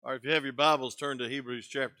All right, if you have your Bibles, turn to Hebrews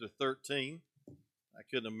chapter 13. I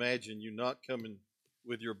couldn't imagine you not coming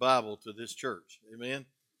with your Bible to this church. Amen?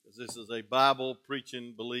 Because this is a Bible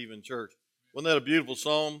preaching, believing church. Wasn't that a beautiful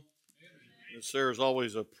psalm? And Sarah's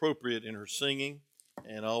always appropriate in her singing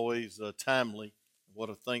and always timely. What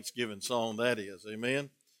a Thanksgiving song that is. Amen?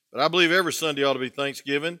 But I believe every Sunday ought to be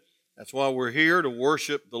Thanksgiving. That's why we're here to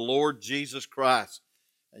worship the Lord Jesus Christ.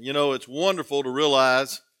 And you know, it's wonderful to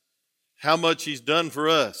realize how much He's done for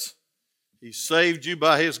us. He saved you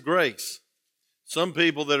by His grace. Some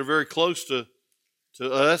people that are very close to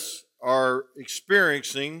us are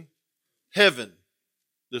experiencing heaven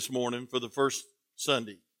this morning for the first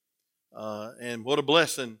Sunday. And what a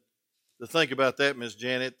blessing to think about that, Miss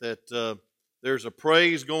Janet, that there's a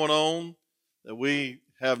praise going on that we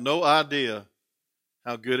have no idea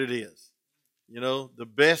how good it is. You know, the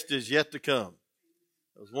best is yet to come.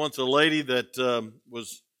 There was once a lady that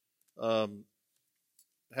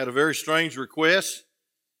had a very strange request.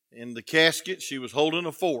 In the casket, she was holding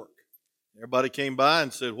a fork. Everybody came by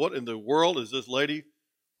and said, "What in the world is this lady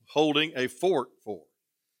holding a fork for?"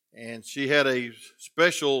 And she had a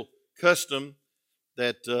special custom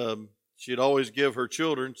that she'd always give her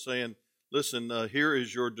children, saying, "Listen, here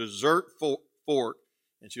is your dessert fork."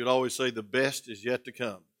 And she would always say, "The best is yet to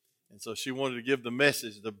come." And so she wanted to give the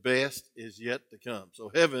message, the best is yet to come. So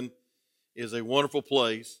heaven is a wonderful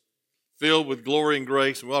place, filled with glory and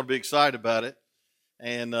grace, and we ought to be excited about it.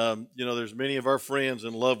 And, you know, there's many of our friends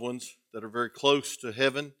and loved ones that are very close to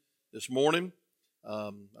heaven this morning.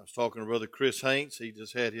 I was talking to Brother Chris Hanks. He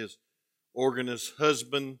just had his organist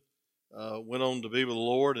husband went on to be with the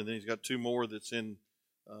Lord, and then he's got two more that's in,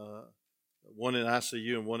 one in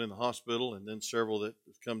ICU and one in the hospital, and then several that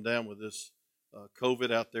have come down with this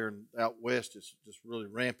COVID out there and out west. It's just really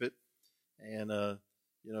rampant. And,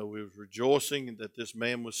 you know, we was rejoicing that this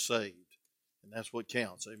man was saved. And that's what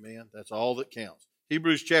counts, amen? That's all that counts.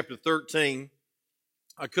 Hebrews chapter 13,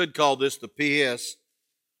 I could call this the PS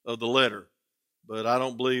of the letter, but I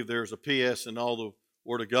don't believe there's a PS in all the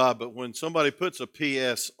Word of God. But when somebody puts a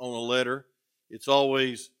PS on a letter, it's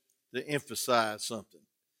always to emphasize something.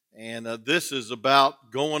 And this is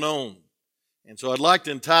about going on. And so I'd like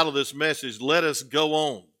to entitle this message, "Let Us Go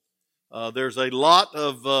On." There's a lot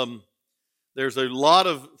of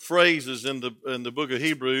phrases in the book of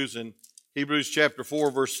Hebrews. And Hebrews chapter 4,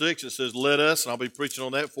 verse 6, it says, "Let us," and I'll be preaching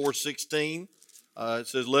on that, 4:16. It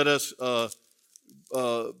says, "Let us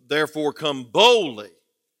therefore come boldly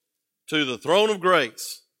to the throne of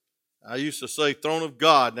grace." I used to say throne of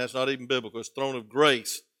God, and that's not even biblical. It's throne of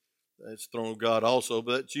grace. It's throne of God also.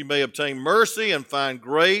 "But you may obtain mercy and find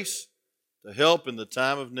grace to help in the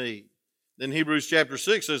time of need." Then Hebrews chapter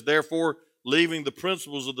 6 says, "Therefore, leaving the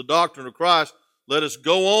principles of the doctrine of Christ, let us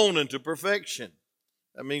go on into perfection."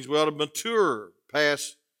 That means we ought to mature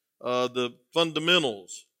past the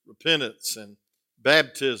fundamentals, repentance and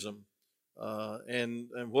baptism. And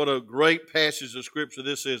what a great passage of Scripture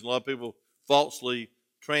this is. A lot of people falsely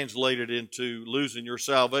translate it into losing your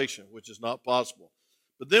salvation, which is not possible.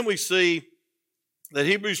 But then we see that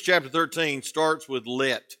Hebrews chapter 13 starts with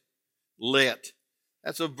let. Let.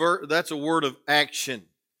 That's a word of action.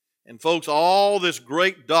 And folks, all this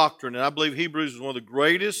great doctrine, and I believe Hebrews is one of the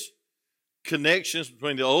greatest connections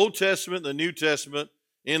between the Old Testament and the New Testament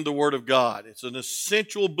in the Word of God. It's an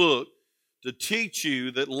essential book to teach you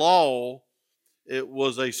that law, it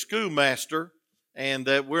was a schoolmaster, and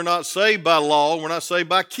that we're not saved by law, we're not saved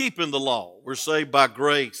by keeping the law. We're saved by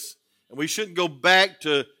grace. And we shouldn't go back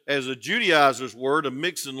to, as a Judaizer's word, of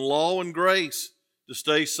mixing law and grace to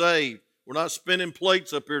stay saved. We're not spinning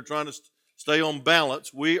plates up here trying to stay on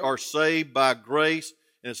balance. We are saved by grace,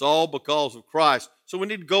 and it's all because of Christ. So we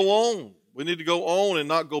need to go on. We need to go on and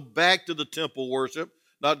not go back to the temple worship,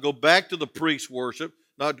 not go back to the priest worship,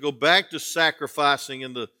 not go back to sacrificing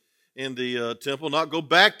in the temple, not go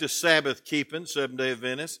back to Sabbath keeping, Seventh-day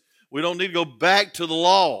Adventist. We don't need to go back to the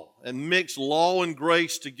law and mix law and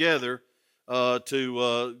grace together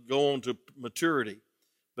to go on to maturity.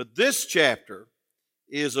 But this chapter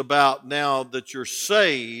is about, now that you're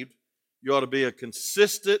saved, you ought to be a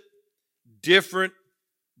consistent, different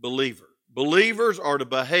believer. Believers are to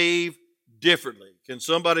behave differently. Can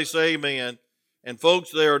somebody say amen? And folks,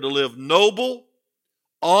 they are to live noble,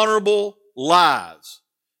 honorable lives.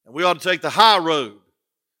 And we ought to take the high road.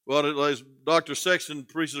 We ought to, as Dr. Sexton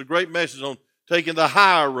preaches a great message on taking the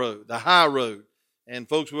high road, the high road. And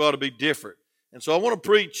folks, we ought to be different. And so I want to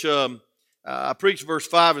preach, I preached verse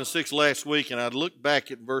 5 and 6 last week, and I looked back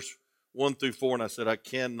at verse 1 through 4, and I said, I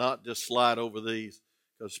cannot just slide over these,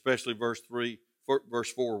 because especially verse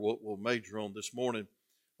 4, we'll major on this morning,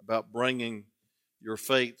 about bringing your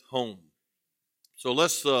faith home. So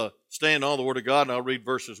let's stand on the Word of God, and I'll read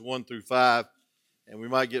verses 1 through 5, and we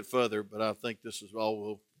might get further, but I think this is all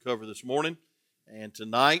we'll cover this morning. And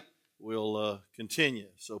tonight we'll continue.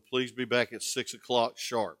 So please be back at 6 o'clock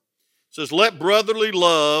sharp. It says, let brotherly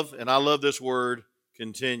love, and I love this word,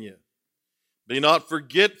 continue. Be not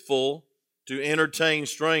forgetful to entertain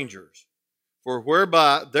strangers, for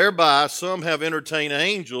thereby some have entertained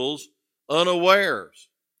angels unawares.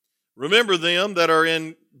 Remember them that are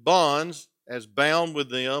in bonds as bound with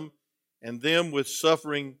them, and them which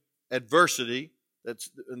suffering adversity,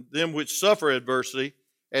 them which suffer adversity,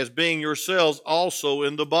 as being yourselves also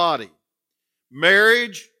in the body.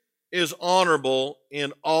 Marriage is honorable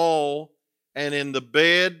in all, and in the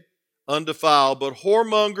bed undefiled, but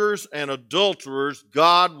whoremongers and adulterers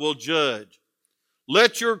God will judge.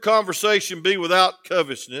 Let your conversation be without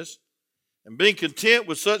covetousness, and be content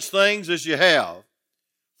with such things as you have.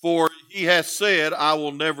 For he hath said, I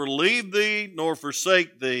will never leave thee nor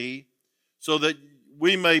forsake thee, so that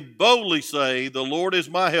we may boldly say, the Lord is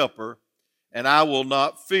my helper, and I will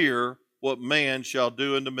not fear what man shall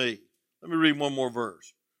do unto me. Let me read one more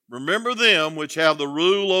verse. Remember them which have the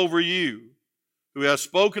rule over you, who have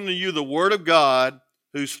spoken to you the word of God,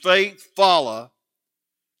 whose faith follow,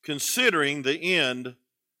 considering the end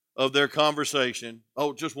of their conversation.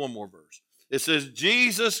 Oh, just one more verse. It says,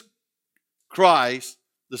 Jesus Christ,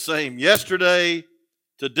 the same yesterday,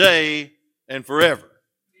 today, and forever.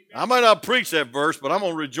 I might not preach that verse, but I'm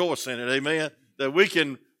going to rejoice in it, amen, that we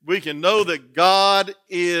can know that God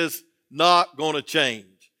is not going to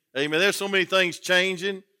change. Amen. There's so many things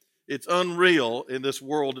changing. It's unreal in this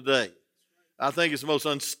world today. I think it's the most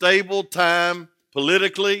unstable time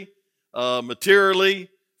politically, materially,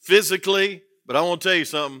 physically, but I want to tell you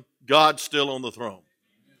something, God's still on the throne.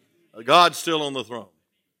 God's still on the throne.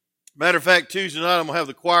 Matter of fact, Tuesday night I'm going to have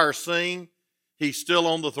the choir sing, He's still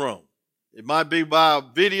on the throne. It might be by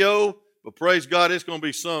video, but praise God, it's going to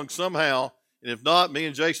be sung somehow. And if not, me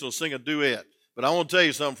and Jason will sing a duet. But I want to tell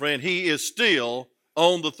you something, friend. He is still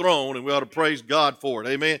on the throne, and we ought to praise God for it.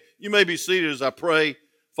 Amen. You may be seated as I pray.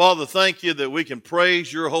 Father, thank you that we can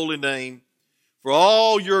praise your holy name for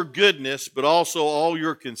all your goodness, but also all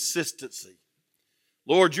your consistency.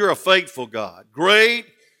 Lord, you're a faithful God. Great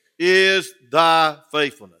is thy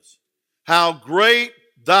faithfulness. How great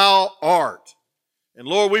thou art. And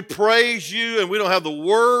Lord, we praise you, and we don't have the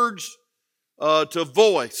words to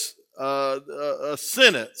voice a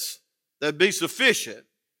sentence that be sufficient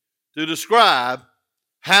to describe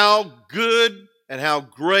how good and how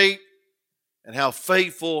great and how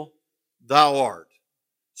faithful thou art.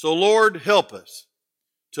 So Lord, help us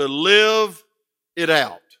to live it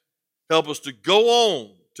out. Help us to go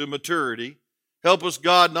on to maturity. Help us,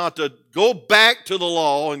 God, not to go back to the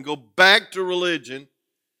law and go back to religion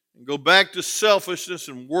and go back to selfishness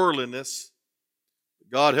and worldliness.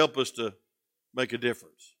 God, help us to make a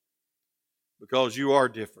difference because you are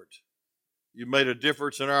different. You made a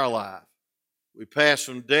difference in our life. We pass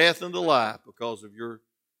from death into life because of your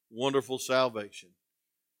wonderful salvation.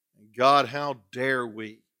 And God, how dare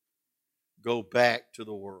we go back to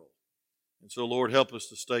the world? And so, Lord, help us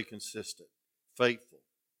to stay consistent, faithful,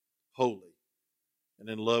 holy, and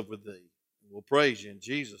in love with thee. We'll praise you in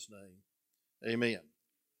Jesus' name. Amen.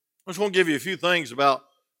 I just want to give you a few things about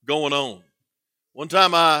going on. One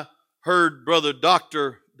time I heard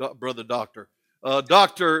Dr.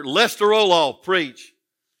 Lester Roloff preach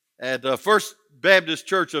at First Baptist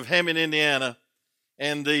Church of Hammond, Indiana,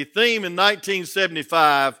 and the theme in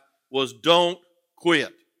 1975 was Don't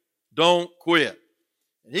Quit. Don't quit.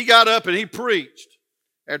 And he got up and he preached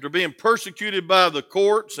after being persecuted by the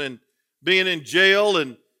courts and being in jail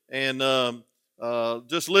and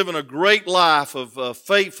just living a great life of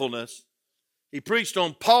faithfulness. He preached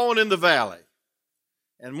on Paul in the Valley.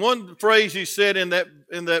 And one phrase he said in that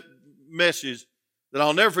message that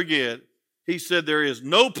I'll never forget, he said, there is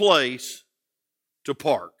no place to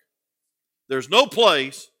park. There's no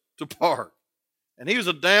place to park. And he was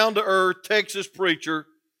a down-to-earth Texas preacher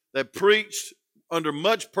that preached under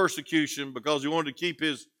much persecution because he wanted to keep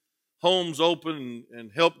his homes open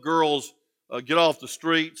and help girls get off the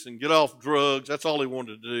streets and get off drugs. That's all he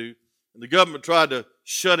wanted to do. And the government tried to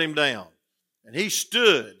shut him down. And he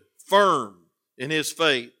stood firm in his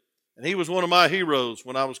faith. And he was one of my heroes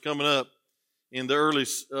when I was coming up in the early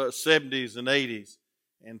 70s and 80s.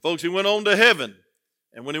 And folks, he went on to heaven.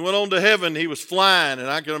 And when he went on to heaven, he was flying. And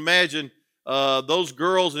I can imagine those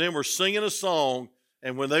girls and him were singing a song.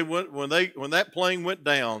 And when that plane went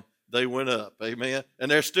down, they went up. Amen. And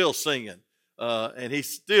they're still singing. And he's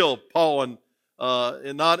still pawing,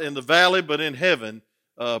 not in the valley, but in heaven,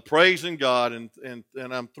 praising God. And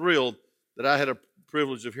I'm thrilled that I had a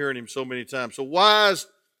privilege of hearing him so many times. So wise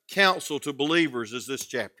counsel to believers is this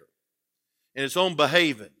chapter. And it's on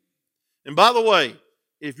behaving. And by the way,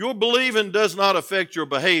 if your believing does not affect your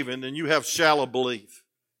behaving, then you have shallow belief.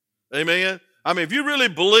 Amen? I mean, if you really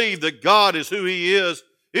believe that God is who he is,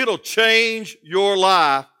 it'll change your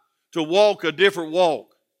life to walk a different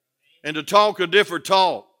walk and to talk a different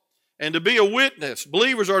talk and to be a witness.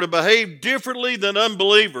 Believers are to behave differently than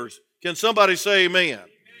unbelievers. Can somebody say amen?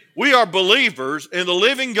 We are believers in the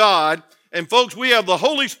living God, and folks, we have the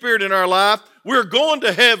Holy Spirit in our life. We're going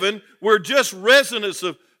to heaven. We're just residents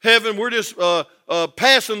of heaven. We're just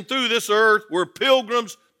passing through this earth. We're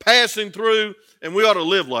pilgrims passing through, and we ought to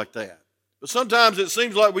live like that. But sometimes it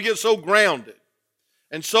seems like we get so grounded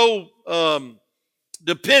and so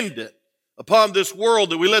dependent upon this world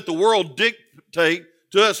that we let the world dictate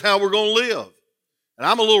to us how we're going to live. And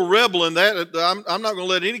I'm a little rebel in that. I'm not going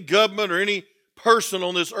to let any government or any person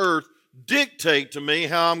on this earth dictate to me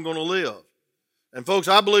how I'm going to live. And folks,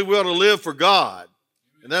 I believe we ought to live for God.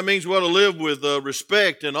 And that means we ought to live with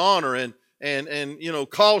respect and honor and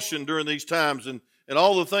caution during these times and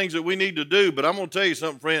all the things that we need to do. But I'm going to tell you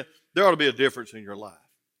something, friend. There ought to be a difference in your life.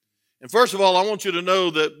 And first of all, I want you to know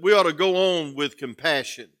that we ought to go on with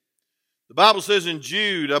compassion. The Bible says in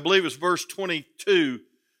Jude, I believe it's verse 22,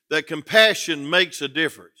 that compassion makes a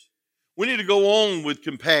difference. We need to go on with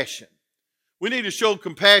compassion. We need to show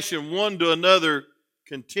compassion one to another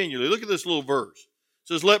continually. Look at this little verse. It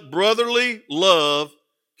says, let brotherly love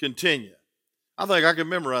continue. I think I can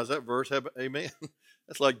memorize that verse. Amen.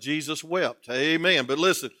 That's like Jesus wept. Amen. But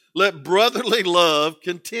listen, let brotherly love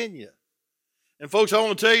continue. And folks, I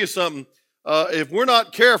want to tell you something. If we're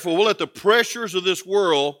not careful, we'll let the pressures of this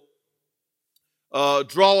world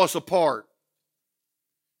draw us apart.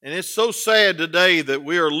 And it's so sad today that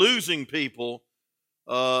we are losing people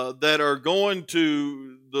that are going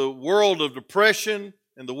to the world of depression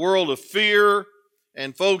and the world of fear.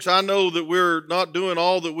 And folks, I know that we're not doing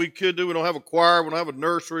all that we could do. We don't have a choir. We don't have a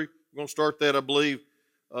nursery. We're going to start that, I believe,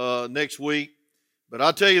 next week. But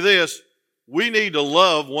I'll tell you this, we need to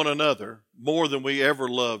love one another more than we ever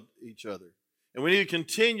loved each other. And we need to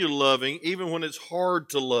continue loving even when it's hard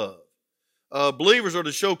to love. Believers are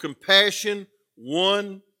to show compassion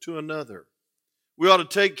one to another. We ought to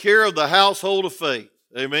take care of the household of faith.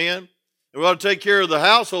 Amen? And we ought to take care of the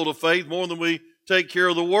household of faith more than we take care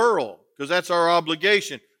of the world, because that's our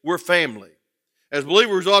obligation. We're family. As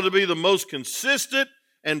believers, we ought to be the most consistent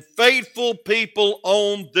and faithful people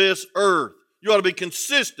on this earth. You ought to be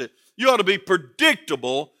consistent. You ought to be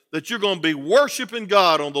predictable that you're going to be worshiping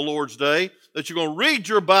God on the Lord's day, that you're going to read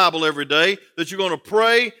your Bible every day, that you're going to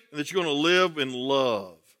pray, and that you're going to live in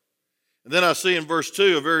love. And then I see in verse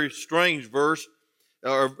 2 a very strange verse.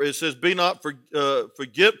 It says, be not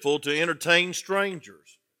forgetful to entertain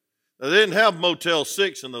strangers. Now, they didn't have Motel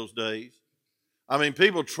 6 in those days. I mean,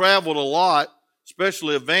 people traveled a lot,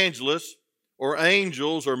 especially evangelists or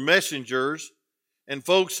angels or messengers. And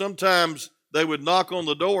folks, sometimes they would knock on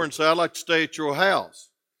the door and say, I'd like to stay at your house.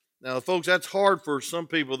 Now, folks, that's hard for some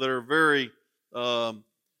people that are very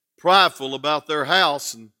prideful about their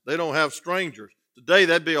house and they don't have strangers. Today,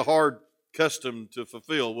 that'd be a hard custom to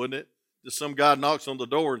fulfill, wouldn't it? Just some guy knocks on the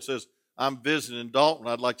door and says, I'm visiting Dalton,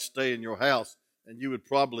 I'd like to stay in your house. And you would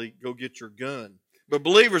probably go get your gun. But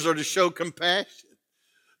believers are to show compassion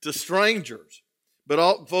to strangers.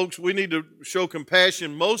 But folks, we need to show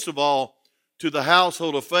compassion most of all to the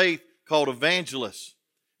household of faith called evangelists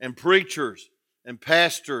and preachers and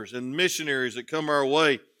pastors and missionaries that come our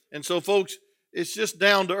way. And so, folks, it's just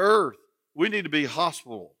down to earth. We need to be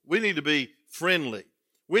hospitable. We need to be friendly.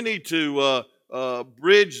 We need to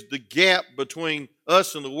bridge the gap between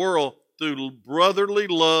us and the world through brotherly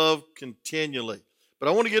love continually. But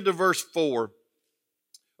I want to get to verse 3.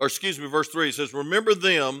 It says, remember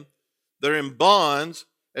them that are in bonds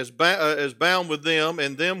as bound with them,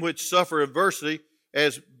 and them which suffer adversity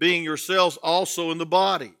as being yourselves also in the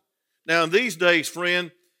body. Now, in these days,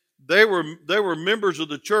 friend, they were members of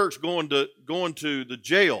the church going to the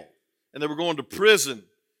jail, and they were going to prison,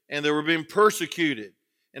 and they were being persecuted.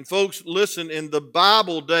 And folks, listen, in the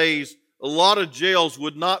Bible days, a lot of jails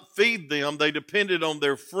would not feed them. They depended on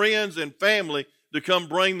their friends and family to come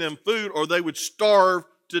bring them food, or they would starve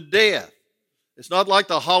to death. It's not like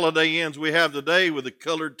the Holiday Inns we have today with the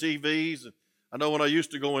colored TVs. I know when I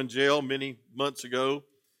used to go in jail many months ago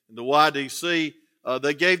in the YDC,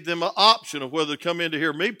 they gave them an option of whether to come in to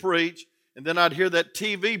hear me preach, and then I'd hear that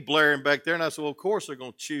TV blaring back there, and I said, well, of course they're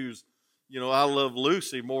going to choose, I Love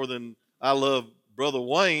Lucy more than I love Brother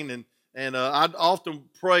Wayne, and I'd often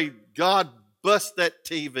pray, God, bust that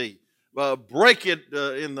TV. Break it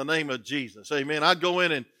in the name of Jesus. Amen. I'd go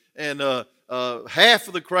in and half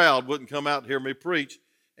of the crowd wouldn't come out to hear me preach.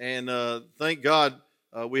 And thank God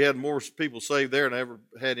we had more people saved there than I ever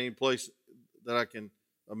had any place that I can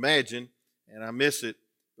imagine, and I miss it.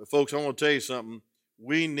 But folks, I want to tell you something.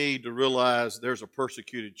 We need to realize there's a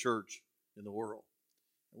persecuted church in the world.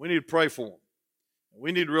 We need to pray for them.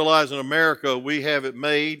 We need to realize in America we have it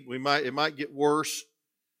made. It might get worse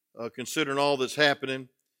considering all that's happening.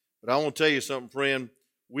 But I want to tell you something, friend.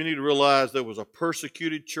 We need to realize there was a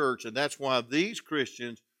persecuted church, and that's why these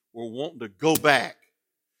Christians were wanting to go back.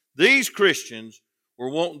 These Christians were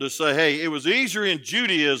wanting to say, hey, it was easier in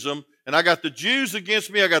Judaism, and I got the Jews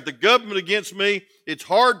against me, I got the government against me. It's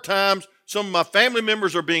hard times. Some of my family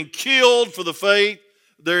members are being killed for the faith.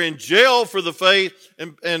 They're in jail for the faith.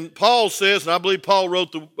 And Paul says, and I believe Paul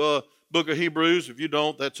wrote the book of Hebrews. If you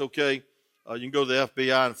don't, that's okay. You can go to the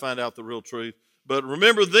FBI and find out the real truth. But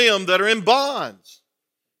remember them that are in bonds.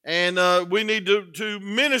 And we need to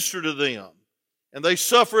minister to them. And they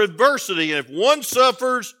suffer adversity. And if one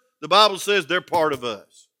suffers, the Bible says they're part of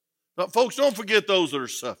us. But folks, don't forget those that are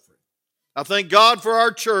suffering. I thank God for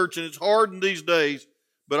our church, and it's hard in these days,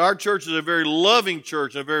 but our church is a very loving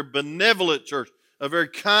church, a very benevolent church, a very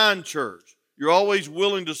kind church. You're always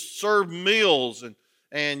willing to serve meals,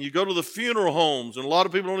 and you go to the funeral homes, and a lot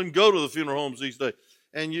of people don't even go to the funeral homes these days.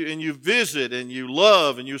 And you visit, and you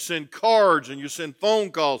love, and you send cards, and you send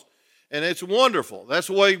phone calls, and it's wonderful. That's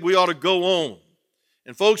the way we ought to go on.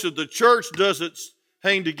 And folks, if the church doesn't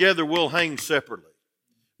hang together, we'll hang separately.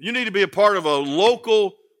 You need to be a part of a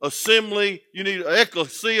local assembly. You need an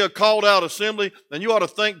ecclesia, called out assembly. And you ought to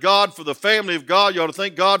thank God for the family of God. You ought to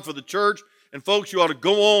thank God for the church. And folks, you ought to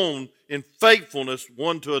go on in faithfulness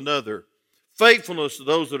one to another. Faithfulness to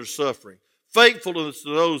those that are suffering. Faithfulness to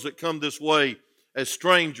those that come this way as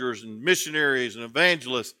strangers and missionaries and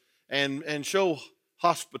evangelists. And show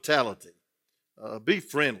hospitality. Be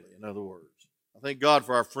friendly, in other words. I thank God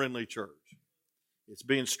for our friendly church. It's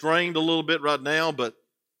being strained a little bit right now, but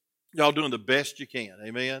y'all doing the best you can.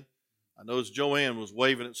 Amen. I noticed Joanne was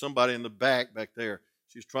waving at somebody in the back there.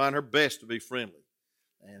 She's trying her best to be friendly.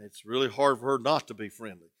 And it's really hard for her not to be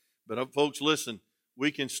friendly. But folks, listen,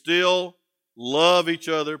 we can still love each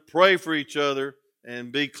other, pray for each other,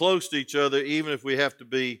 and be close to each other, even if we have to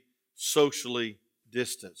be socially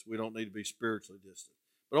distanced. We don't need to be spiritually distant.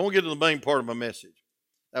 But I want to get to the main part of my message.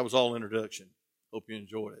 That was all introduction. Hope you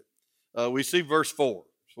enjoyed it. We see verse 4.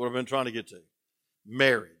 That's what I've been trying to get to.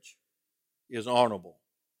 Marriage is honorable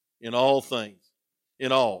in all things,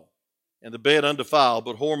 in all. And the bed undefiled,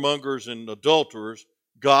 but whoremongers and adulterers,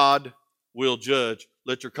 God will judge.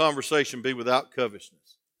 Let your conversation be without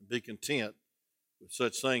covetousness. Be content with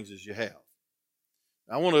such things as you have.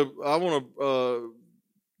 I want to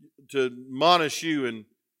admonish you and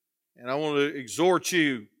I want to exhort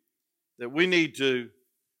you that we need to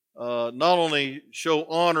not only show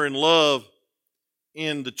honor and love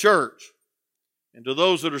in the church and to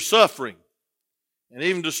those that are suffering and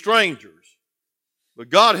even to strangers, but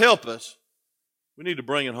God help us, we need to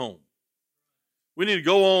bring it home. We need to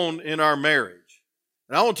go on in our marriage.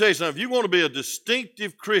 And I want to tell you something. If you want to be a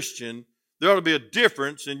distinctive Christian, there ought to be a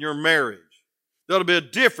difference in your marriage. There ought to be a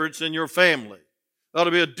difference in your family. There ought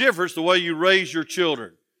to be a difference the way you raise your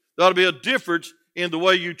children. There ought to be a difference in the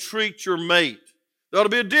way you treat your mate. There ought to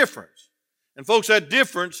be a difference. And folks, that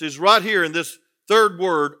difference is right here in this third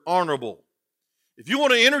word, honorable. If you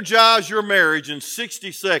want to energize your marriage in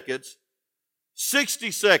 60 seconds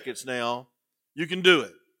now, you can do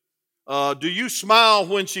it. Do you smile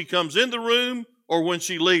when she comes in the room or when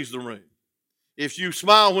she leaves the room? If you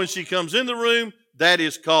smile when she comes in the room, that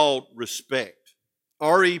is called respect.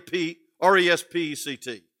 R-E-S-P-E-C-T.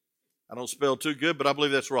 I don't spell too good, but I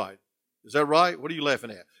believe that's right. Is that right? What are you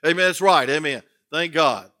laughing at? Amen. That's right. Amen. Thank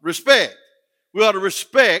God. Respect. We ought to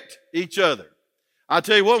respect each other. I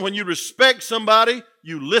tell you what, when you respect somebody,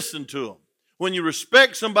 you listen to them. When you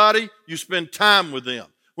respect somebody, you spend time with them.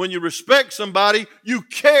 When you respect somebody, you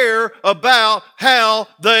care about how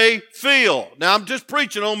they feel. Now, I'm just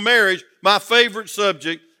preaching on marriage, my favorite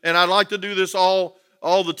subject, and I like to do this all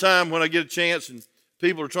the time when I get a chance, and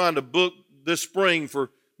people are trying to book this spring for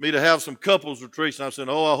me to have some couples retreats, and I said,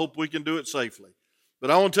 I hope we can do it safely. But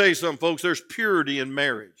I want to tell you something, folks, there's purity in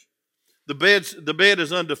marriage. The bed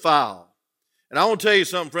is undefiled. And I want to tell you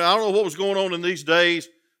something, friend, I don't know what was going on in these days,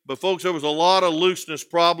 but folks, there was a lot of looseness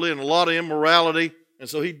probably and a lot of immorality, and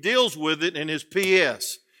so he deals with it in his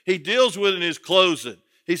P.S. He deals with it in his closing.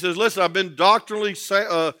 He says, listen, I've been doctrinally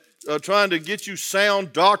trying to get you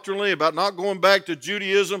sound doctrinally about not going back to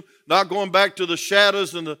Judaism, not going back to the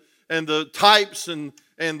shadows and the types and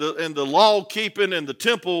the law keeping and the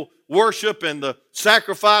temple worship and the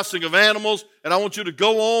sacrificing of animals, and I want you to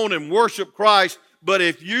go on and worship Christ. But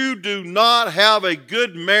if you do not have a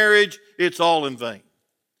good marriage, it's all in vain.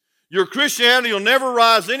 Your Christianity will never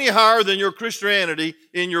rise any higher than your Christianity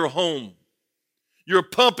in your home. You're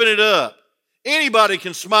pumping it up. Anybody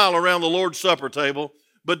can smile around the Lord's Supper table,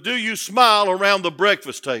 but do you smile around the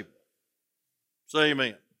breakfast table? Say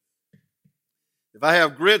amen. If I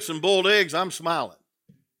have grits and boiled eggs, I'm smiling.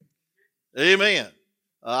 Amen.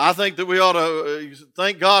 I think that we ought to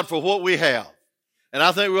thank God for what we have. And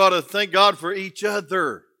I think we ought to thank God for each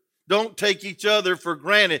other. Don't take each other for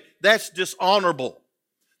granted. That's dishonorable.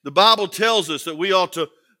 The Bible tells us that we ought to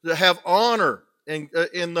have honor in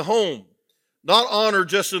the home. Not honor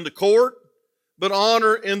just in the court, but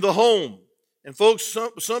honor in the home. And folks,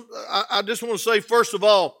 I just want to say, first of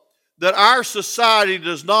all, that our society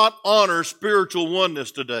does not honor spiritual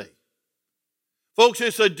oneness today. Folks,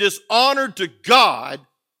 it's a dishonor to God.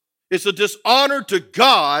 It's a dishonor to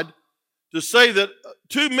God to say that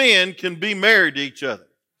two men can be married to each other.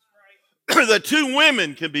 That two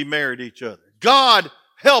women can be married to each other. God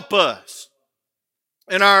help us.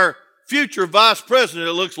 And our future vice president,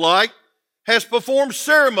 it looks like, has performed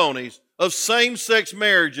ceremonies of same-sex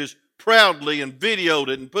marriages proudly and videoed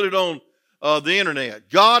it and put it on the internet.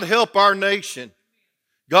 God help our nation.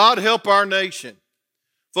 God help our nation.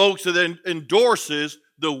 Folks, that endorses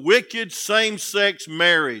the wicked same-sex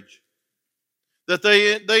marriage. That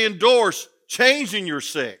they endorse changing your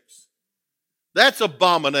sex. That's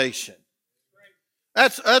abomination.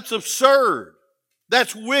 That's absurd.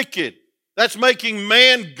 That's wicked. That's making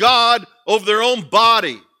man God over their own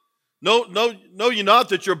body. Know you not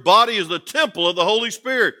that your body is the temple of the Holy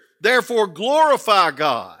Spirit. Therefore, glorify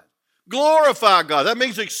God. Glorify God. That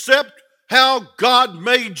means accept how God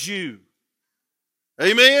made you.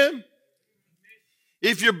 Amen?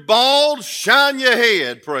 If you're bald, shine your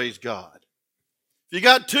head, praise God. If you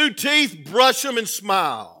got two teeth, brush them and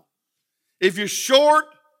smile. If you're short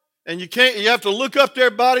and you have to look up to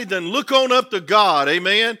everybody, then look on up to God.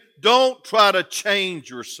 Amen? Don't try to change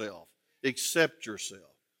yourself. Accept yourself.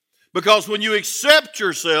 Because when you accept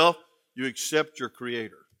yourself, you accept your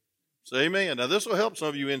Creator. Say amen. Now this will help some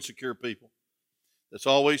of you insecure people that's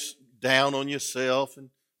always down on yourself and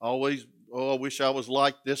always, I wish I was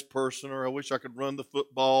like this person, or I wish I could run the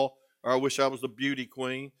football, or I wish I was the beauty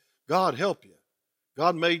queen. God help you.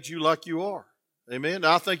 God made you like you are. Amen.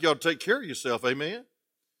 Now I think you ought to take care of yourself. Amen.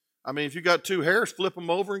 I mean, if you got two hairs, flip them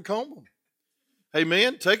over and comb them.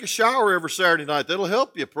 Amen. Take a shower every Saturday night. That'll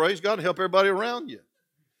help you. Praise God and help everybody around you.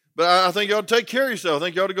 But I think you ought to take care of yourself. I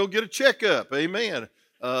think you ought to go get a checkup. Amen.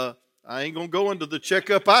 I ain't going to go into the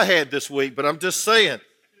checkup I had this week, but I'm just saying,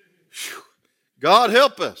 God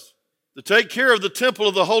help us to take care of the temple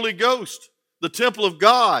of the Holy Ghost, the temple of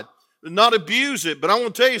God, and not abuse it. But I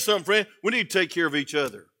want to tell you something, friend. We need to take care of each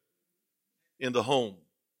other in the home.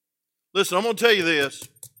 Listen, I'm going to tell you this.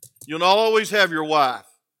 You'll not always have your wife.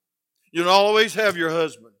 You'll not always have your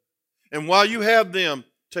husband. And while you have them,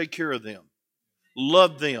 take care of them.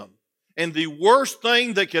 Love them. And the worst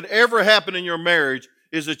thing that could ever happen in your marriage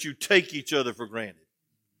is that you take each other for granted.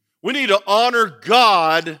 We need to honor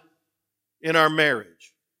God in our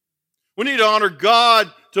marriage. We need to honor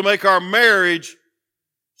God to make our marriage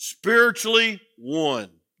spiritually one.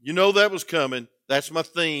 You know that was coming. That's my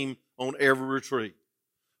theme on every retreat.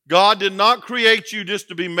 God did not create you just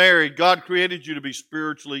to be married. God created you to be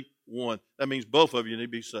spiritually one. That means both of you need to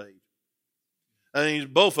be saved. That means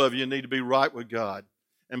both of you need to be right with God.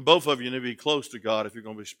 And both of you need to be close to God if you're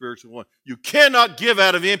going to be spiritually one. You cannot give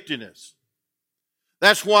out of emptiness.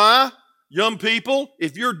 That's why, young people,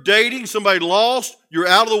 if you're dating somebody lost, you're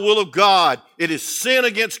out of the will of God. It is sin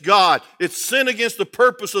against God. It's sin against the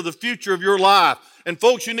purpose of the future of your life. And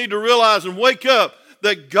folks, you need to realize and wake up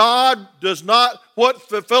that God does not, what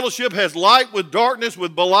fellowship has light with darkness,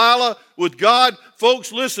 with Belial, with God.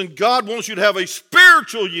 Folks, listen, God wants you to have a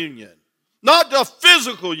spiritual union, not a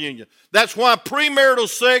physical union. That's why premarital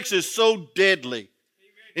sex is so deadly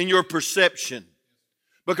in your perception.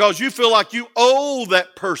 Because you feel like you owe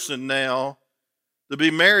that person now to be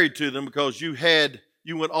married to them because you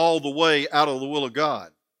went all the way out of the will of God.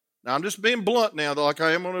 Now, I'm just being blunt now, like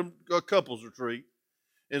I am on a couples retreat.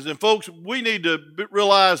 And then, folks, we need to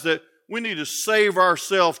realize that we need to save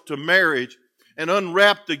ourselves to marriage and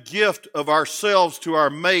unwrap the gift of ourselves to our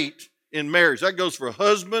mate in marriage. That goes for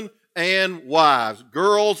husband and wives,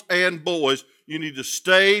 girls and boys. You need to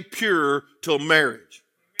stay pure till marriage.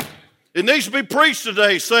 It needs to be preached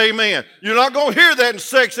today. Say amen. You're not going to hear that in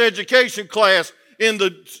sex education class in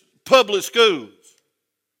the public schools.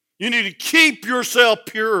 You need to keep yourself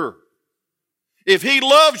pure. If He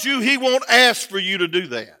loves you, He won't ask for you to do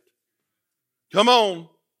that. Come on.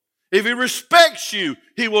 If He respects you,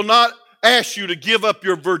 He will not ask you to give up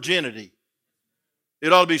your virginity.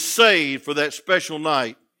 It ought to be saved for that special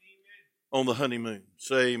night on the honeymoon.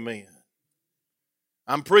 Say amen.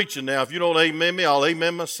 I'm preaching now. If you don't amen me, I'll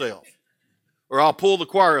amen myself. Or I'll pull the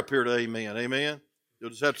choir up here to amen. Amen. You'll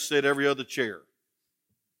just have to sit every other chair.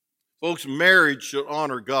 Folks, marriage should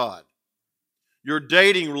honor God. Your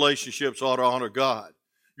dating relationships ought to honor God.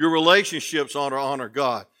 Your relationships ought to honor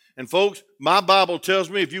God. And folks, my Bible tells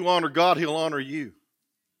me if you honor God, He'll honor you.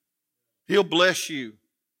 He'll bless you.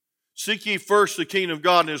 Seek ye first the kingdom of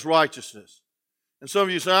God and His righteousness. And some of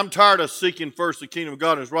you say, I'm tired of seeking first the kingdom of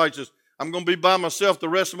God and His righteousness. I'm going to be by myself the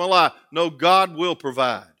rest of my life. No, God will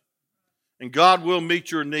provide. And God will meet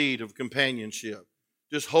your need of companionship.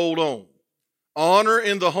 Just hold on. Honor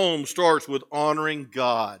in the home starts with honoring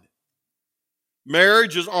God.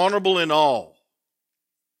 Marriage is honorable in all.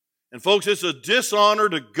 And folks, it's a dishonor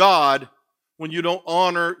to God when you don't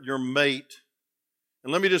honor your mate.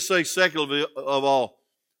 And let me just say, second of all,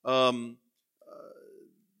 our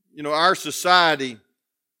society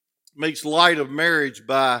makes light of marriage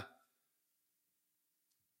by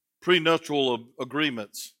prenuptial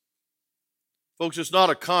agreements. Folks, it's not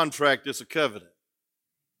a contract, it's a covenant.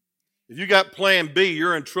 If you got plan B,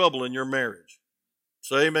 you're in trouble in your marriage.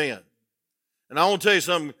 Say amen. And I want to tell you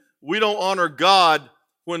something. We don't honor God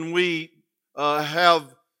when we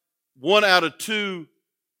have 1 out of 2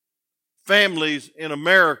 families in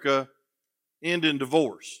America end in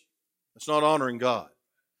divorce. That's not honoring God.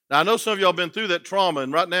 Now, I know some of y'all have been through that trauma,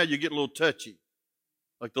 and right now you're getting a little touchy.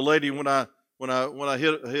 Like the lady when I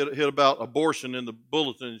hit about abortion in the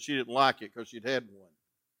bulletin, and she didn't like it because she'd had one.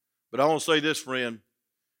 But I want to say this, friend.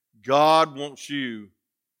 God wants you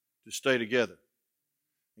to stay together.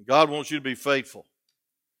 And God wants you to be faithful.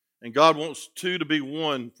 And God wants 2 to be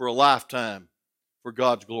 1 for a lifetime for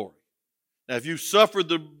God's glory. Now, if you've suffered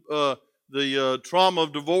the trauma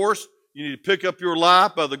of divorce, you need to pick up your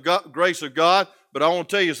life by the grace of God. But I want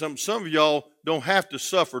to tell you something. Some of y'all don't have to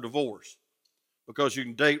suffer divorce because you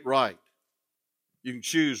can date right. You can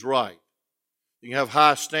choose right. You can have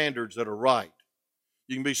high standards that are right.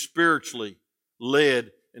 You can be spiritually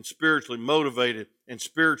led and spiritually motivated and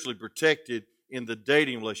spiritually protected in the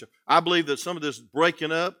dating relationship. I believe that some of this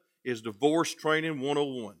breaking up is divorce training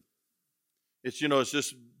 101. It's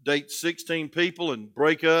just date 16 people and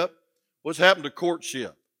break up. What's happened to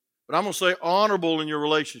courtship? But I'm going to say honorable in your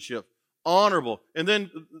relationship. Honorable. And then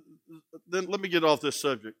let me get off this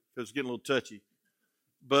subject because it's getting a little touchy.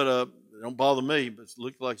 But it don't bother me, but it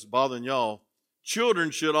looks like it's bothering y'all.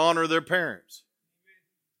 Children should honor their parents.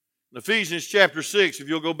 In Ephesians chapter 6, if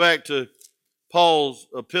you'll go back to Paul's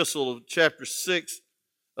epistle of chapter 6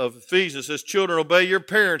 of Ephesians, it says, children, obey your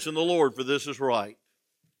parents in the Lord, for this is right.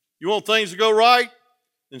 You want things to go right?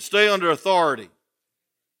 Then stay under authority.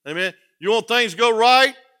 Amen. You want things to go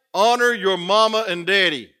right? Honor your mama and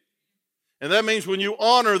daddy. And that means when you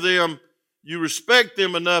honor them, you respect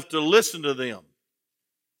them enough to listen to them.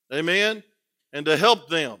 Amen? And to help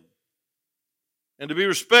them. And to be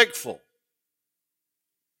respectful.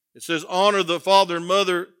 It says, honor the father and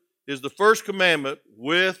mother is the first commandment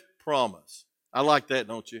with promise. I like that,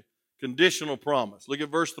 don't you? Conditional promise. Look at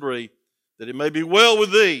verse 3. That it may be well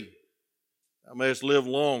with thee, thou mayest live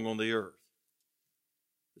long on the earth.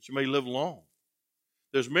 That you may live long.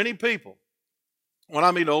 There's many people. When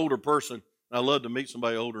I meet an older person, and I love to meet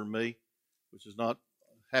somebody older than me, which is not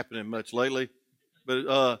happening much lately. But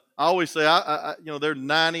I always say, they're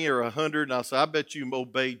 90 or 100, and I say, I bet you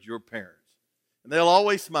obeyed your parents. And they'll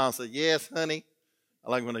always smile and say, yes, honey. I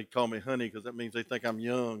like when they call me honey because that means they think I'm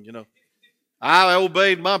young, I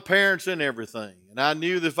obeyed my parents in everything. And I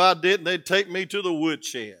knew that if I didn't, they'd take me to the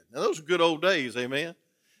woodshed. Now, those are good old days, amen?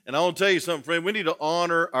 And I want to tell you something, friend. We need to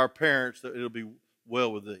honor our parents that it'll be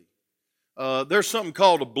well with thee. There's something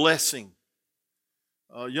called a blessing.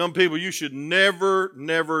 Young people, you should never,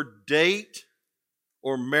 never date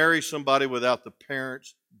or marry somebody without the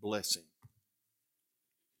parents' blessing.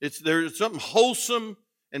 There's something wholesome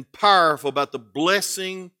and powerful about the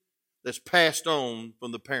blessing that's passed on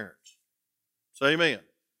from the parents. Say amen.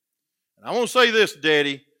 And I want to say this,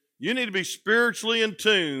 Daddy. You need to be spiritually in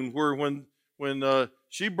tune where when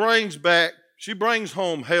she brings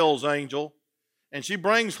home Hell's Angel and she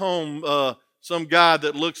brings home some guy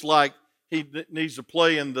that looks like he needs to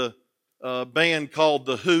play in the band called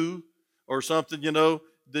The Who or something,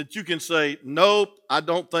 that you can say, nope, I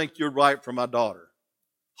don't think you're right for my daughter.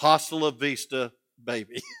 Hasta la vista,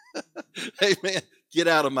 baby. Amen. Get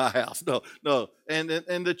out of my house. No. And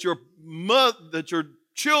that your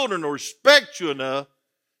children will respect you enough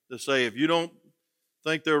to say, if you don't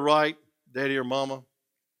think they're right, daddy or mama,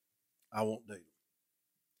 I won't date them.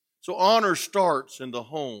 So honor starts in the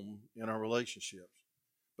home, in our relationships.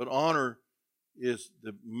 But honor is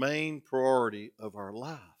the main priority of our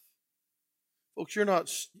life. Folks,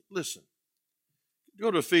 listen, go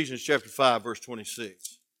to Ephesians chapter 5, verse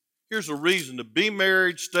 26. Here's a reason to be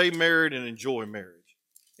married, stay married, and enjoy marriage.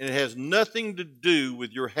 And it has nothing to do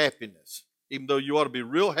with your happiness, even though you ought to be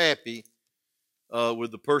real happy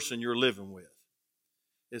with the person you're living with.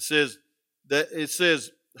 It says,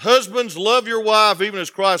 husbands, love your wife, even as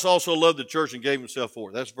Christ also loved the church and gave himself for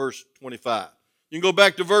it. That's verse 25. You can go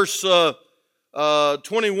back to verse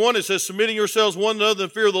 21. It says, submitting yourselves one to another in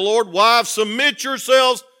fear of the Lord. Wives, submit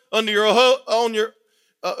yourselves unto your own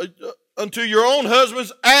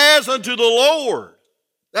husbands as unto the Lord.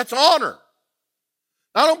 That's honor.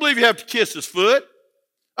 I don't believe you have to kiss his foot.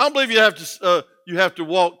 I don't believe you have to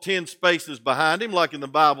walk 10 spaces behind him like in the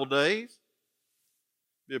Bible days.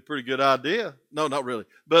 Be a pretty good idea. No, not really.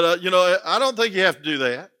 But, I don't think you have to do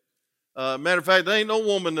that. Matter of fact, there ain't no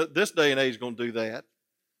woman this day and age going to do that.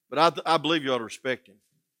 But I believe you ought to respect him.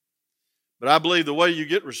 But I believe the way you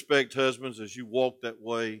get respect, husbands, is you walk that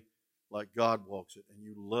way like God walks it. And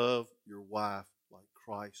you love your wife like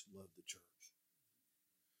Christ loved the church.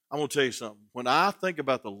 I'm going to tell you something. When I think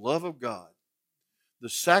about the love of God, the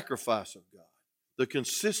sacrifice of God, the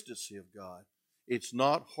consistency of God, it's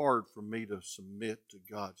not hard for me to submit to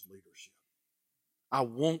God's leadership. I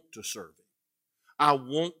want to serve him. I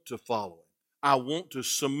want to follow him. I want to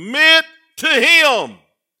submit to him.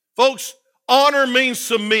 Folks, honor means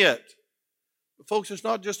submit. But folks, it's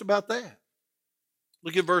not just about that.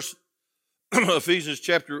 Look at Ephesians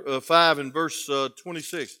chapter 5 and verse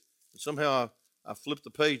 26. Somehow I flipped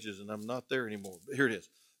the pages and I'm not there anymore. But here it is.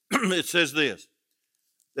 It says this,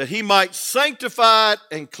 that he might sanctify it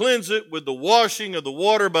and cleanse it with the washing of the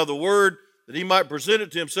water by the word, that he might present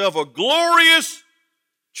it to himself a glorious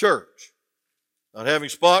church, not having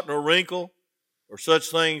spot nor wrinkle or such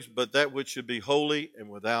things, but that which should be holy and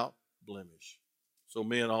without blemish. So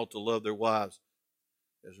men ought to love their wives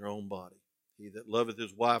as their own body. He that loveth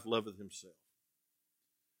his wife loveth himself.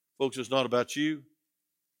 Folks, it's not about you.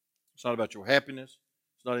 It's not about your happiness.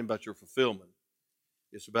 It's not even about your fulfillment.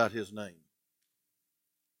 It's about his name.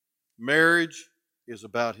 Marriage is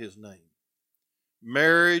about his name.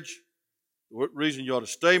 Marriage, what reason you ought to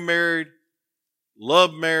stay married,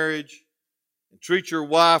 love marriage, and treat your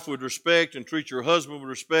wife with respect and treat your husband with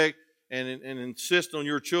respect and insist on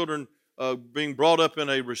your children being brought up in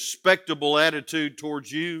a respectable attitude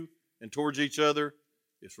towards you and towards each other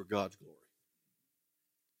is for God's glory.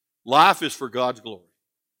 Life is for God's glory.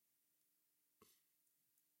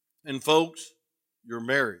 And folks, your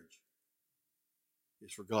marriage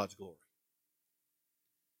is for God's glory.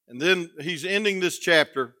 And then he's ending this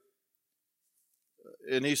chapter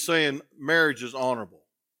and he's saying marriage is honorable.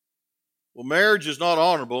 Well, marriage is not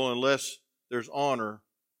honorable unless there's honor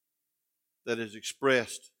that is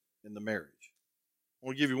expressed in the marriage. I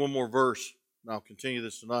want to give you one more verse, and I'll continue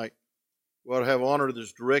this tonight. We ought to have honor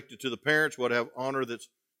that's directed to the parents. We ought to have honor that's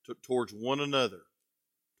towards one another.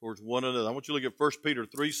 Towards one another. I want you to look at 1 Peter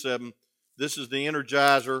 3:7. This is the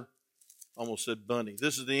energizer. Almost said bunny.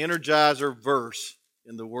 This is the energizer verse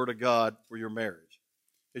in the Word of God for your marriage.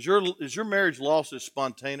 Is your marriage lost its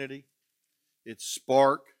spontaneity, its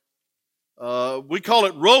spark? We call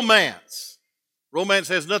it romance. Romance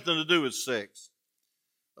has nothing to do with sex.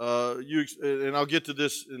 And I'll get to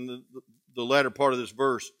this in the latter part of this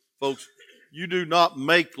verse. Folks, you do not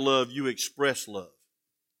make love, you express love.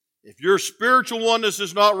 If your spiritual oneness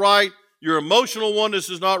is not right, your emotional oneness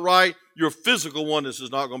is not right, your physical oneness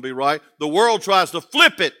is not going to be right. The world tries to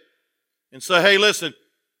flip it and say, hey, listen,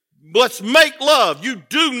 let's make love. You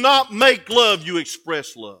do not make love, you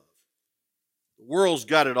express love. The world's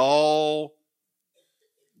got it all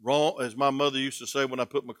wrong. As my mother used to say when I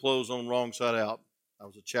put my clothes on wrong side out, I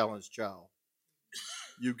was a challenged child.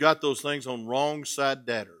 You got those things on wrong side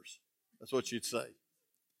dadders. That's what she'd say.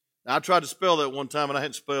 Now, I tried to spell that one time and I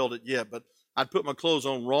hadn't spelled it yet, but I'd put my clothes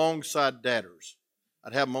on wrong side dadders.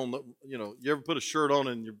 I'd have them on the, you ever put a shirt on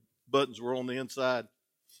and your buttons were on the inside?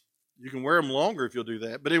 You can wear them longer if you'll do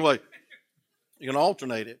that. But anyway, you can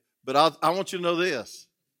alternate it. But I want you to know this.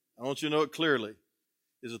 I want you to know it clearly,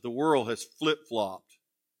 is that the world has flip-flopped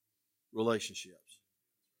relationships.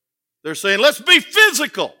 They're saying, let's be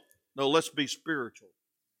physical. No, let's be spiritual.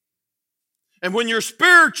 And when you're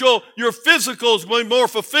spiritual, your physical is going to be more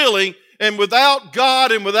fulfilling. And without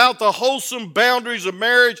God and without the wholesome boundaries of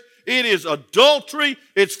marriage, it is adultery,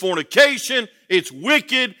 it's fornication, it's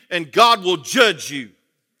wicked, and God will judge you.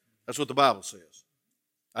 That's what the Bible says.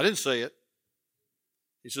 I didn't say it.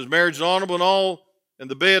 He says marriage is honorable and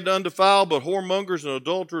the bed undefiled, but whoremongers and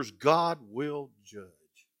adulterers God will judge.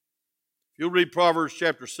 If you'll read Proverbs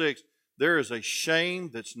chapter 6, there is a shame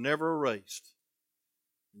that's never erased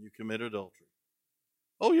when you commit adultery.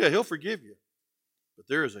 Oh yeah, He'll forgive you. But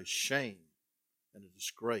there is a shame and a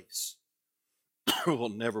disgrace that will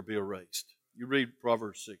never be erased. You read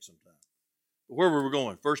Proverbs 6 sometime. But where were we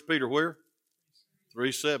going? 1 Peter where?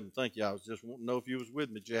 3:7. Thank you. I was just wanting to know if you was with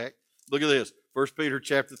me, Jack. Look at this. 1 Peter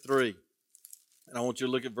chapter 3. And I want you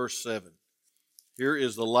to look at verse 7. Here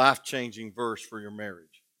is the life-changing verse for your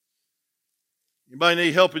marriage. Anybody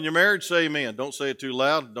need help in your marriage? Say amen. Don't say it too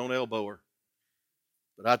loud. Don't elbow her.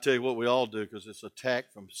 But I tell you what we all do, because it's an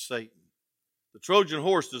attack from Satan. The Trojan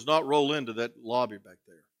horse does not roll into that lobby back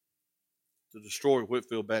there to destroy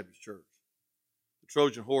Whitfield Baptist Church. The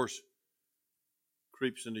Trojan horse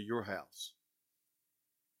creeps into your house.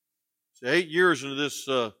 See, 8 years into this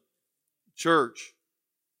church,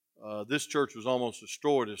 this church was almost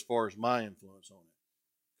destroyed as far as my influence on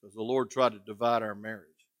it, because the Lord tried to divide our marriage,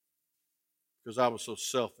 because I was so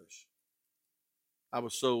selfish. I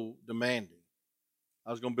was so demanding. I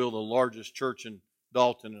was going to build the largest church in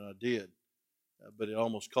Dalton, and I did, but it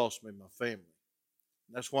almost cost me my family.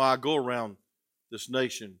 And that's why I go around this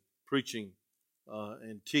nation preaching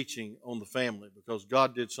and teaching on the family, because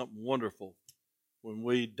God did something wonderful when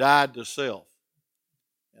we died to self.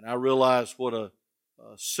 And I realized what a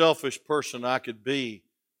selfish person I could be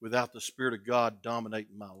without the Spirit of God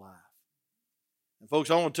dominating my life. And folks,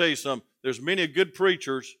 I want to tell you something. There's many good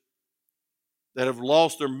preachers that have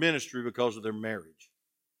lost their ministry because of their marriage.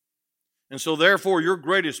 And so therefore, your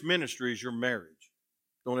greatest ministry is your marriage.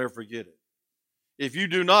 Don't ever forget it. If you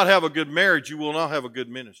do not have a good marriage, you will not have a good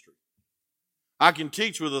ministry. I can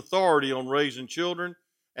teach with authority on raising children,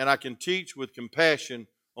 and I can teach with compassion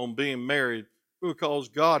on being married, because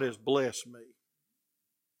God has blessed me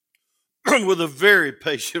with a very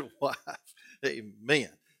patient wife. Amen.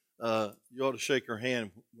 You ought to shake her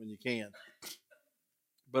hand when you can.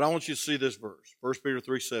 But I want you to see this verse. 1 Peter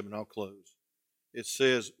 3:7, I'll close. It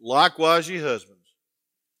says, likewise, ye husbands,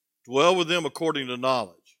 dwell with them according to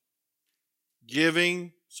knowledge,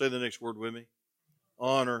 giving, say the next word with me,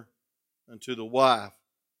 honor unto the wife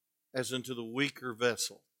as unto the weaker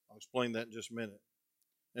vessel. I'll explain that in just a minute.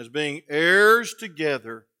 As being heirs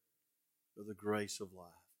together of the grace of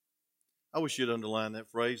life. I wish you'd underline that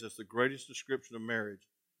phrase. That's the greatest description of marriage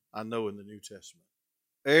I know in the New Testament.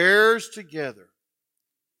 Heirs together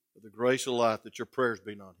of the grace of life, that your prayers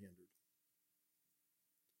be not hindered.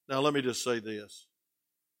 Now let me just say this.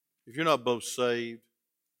 If you're not both saved,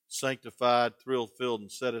 sanctified, thrill-filled,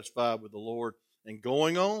 and satisfied with the Lord, and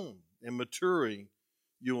going on and maturing,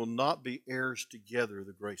 you will not be heirs together of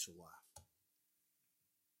the grace of life.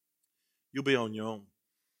 You'll be on your own.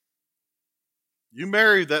 You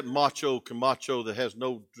marry that macho Camacho that has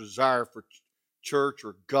no desire for church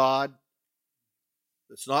or God,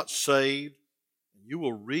 that's not saved, and you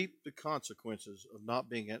will reap the consequences of not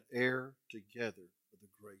being an heir together of the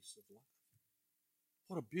grace of life.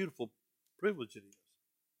 What a beautiful privilege it is.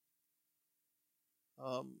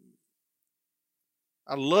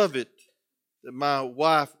 I love it that my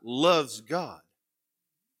wife loves God.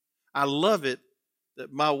 I love it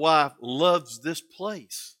that my wife loves this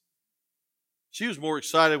place. She was more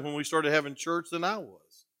excited when we started having church than I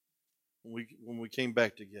was when we came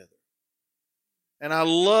back together. And I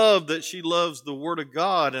love that she loves the Word of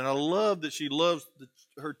God, and I love that she loves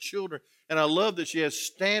her children, and I love that she has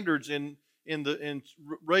standards in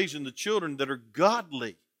raising the children that are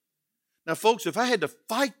godly. Now, folks, if I had to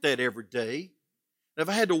fight that every day, if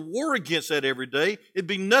I had to war against that every day, it'd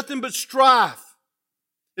be nothing but strife.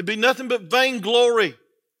 It'd be nothing but vainglory.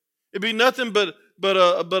 It'd be nothing but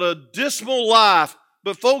a dismal life.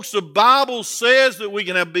 But folks, the Bible says that we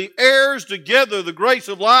can be heirs together of the grace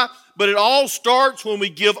of life, but it all starts when we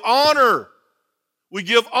give honor. We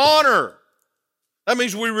give honor. That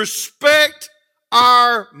means we respect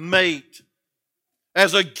our mate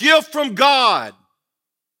as a gift from God.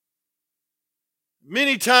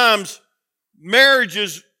 Many times,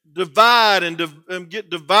 marriages divide and get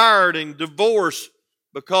devoured and divorced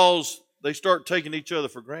because they start taking each other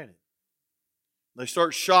for granted. They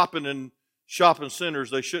start shopping in shopping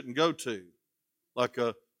centers they shouldn't go to, like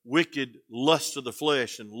a wicked lust of the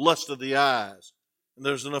flesh and lust of the eyes. And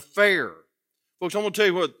there's an affair. Folks, I'm going to tell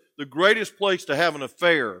you what, the greatest place to have an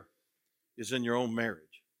affair is in your own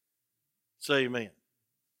marriage. Say amen.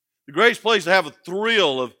 The greatest place to have a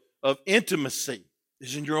thrill of intimacy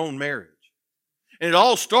is in your own marriage. And it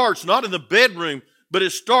all starts not in the bedroom, but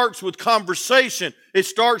it starts with conversation. It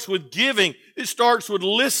starts with giving. It starts with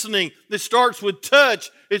listening. It starts with touch.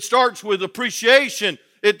 It starts with appreciation.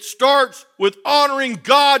 It starts with honoring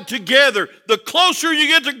God together. The closer you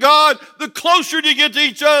get to God, the closer you get to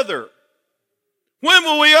each other. When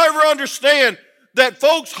will we ever understand that,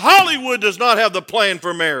 folks, Hollywood does not have the plan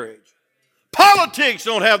for marriage? Politics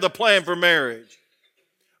don't have the plan for marriage.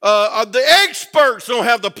 The experts don't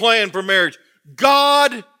have the plan for marriage.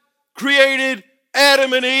 God created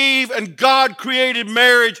Adam and Eve, and God created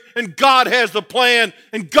marriage, and God has the plan,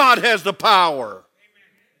 and God has the power.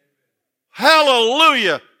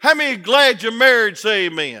 Hallelujah. How many glad you're married? Say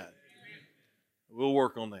amen. Amen. We'll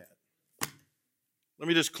work on that. Let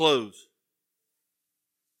me just close.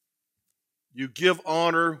 You give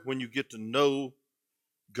honor when you get to know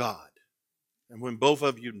God. And when both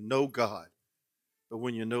of you know God, but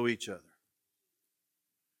when you know each other.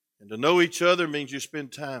 And to know each other means you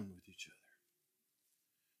spend time with each other.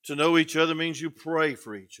 To know each other means you pray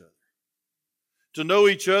for each other. To know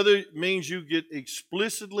each other means you get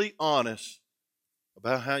explicitly honest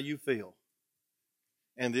about how you feel.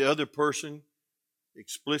 And the other person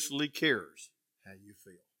explicitly cares how you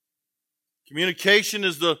feel. Communication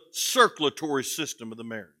is the circulatory system of the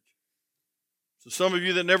marriage. So some of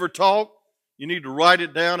you that never talk, you need to write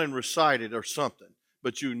it down and recite it or something.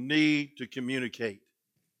 But you need to communicate.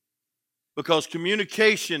 Because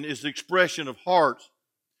communication is the expression of hearts.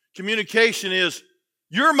 Communication is,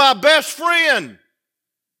 you're my best friend,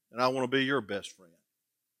 and I want to be your best friend.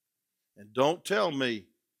 And don't tell me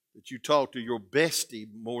that you talk to your bestie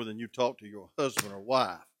more than you talk to your husband or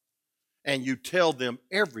wife. And you tell them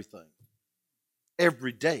everything,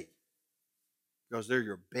 every day, because they're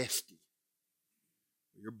your bestie.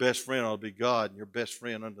 Your best friend ought to be God, and your best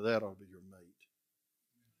friend under that ought to be your mate.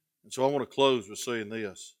 And so I want to close with saying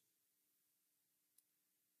this.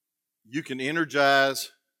 You can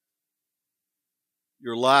energize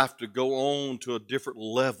your life to go on to a different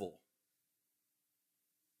level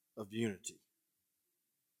of unity.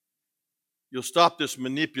 You'll stop this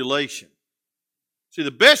manipulation. See,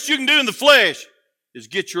 the best you can do in the flesh is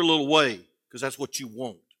get your little way, because that's what you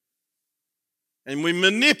want. And we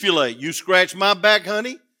manipulate. You scratch my back,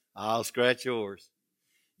 honey, I'll scratch yours.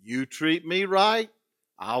 You treat me right,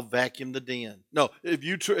 I'll vacuum the den. No, if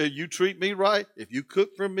you treat me right, if you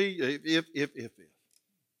cook for me, if.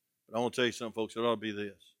 But I want to tell you something, folks. It ought to be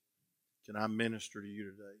this. Can I minister to you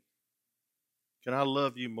today? Can I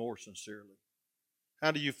love you more sincerely?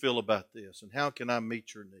 How do you feel about this? And how can I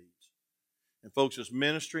meet your needs? And folks, it's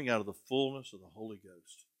ministering out of the fullness of the Holy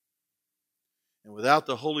Ghost. And without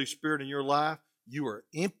the Holy Spirit in your life, you are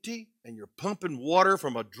empty and you're pumping water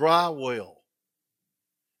from a dry well.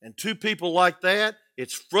 And two people like that,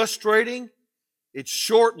 it's frustrating, it's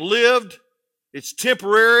short-lived, it's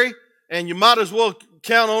temporary, and you might as well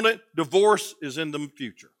count on it. Divorce is in the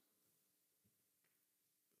future.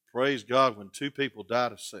 Praise God, when two people die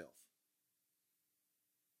to self,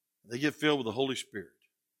 they get filled with the Holy Spirit.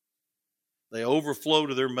 They overflow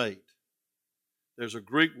to their mate. There's a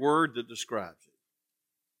Greek word that describes it.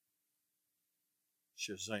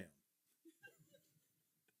 Shazam.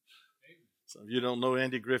 So if you don't know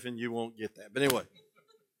Andy Griffin, you won't get that. But anyway,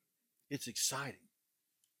 it's exciting.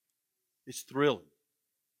 It's thrilling.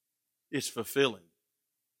 It's fulfilling.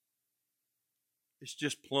 It's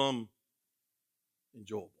just plumb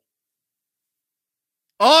enjoyable.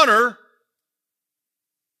 Honor.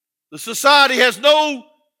 The society has no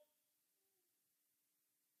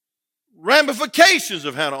ramifications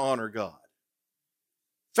of how to honor God.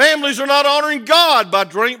 Families are not honoring God by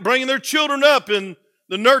bringing their children up in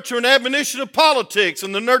the nurture and admonition of politics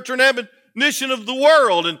and the nurture and admonition of the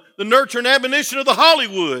world and the nurture and admonition of the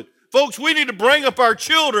Hollywood. Folks, we need to bring up our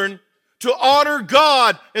children to honor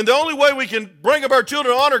God. And the only way we can bring up our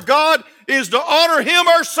children to honor God is to honor Him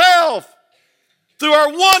ourselves. Through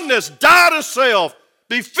our oneness, die to self,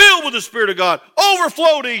 be filled with the Spirit of God,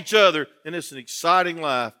 overflow to each other. And it's an exciting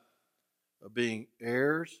life of being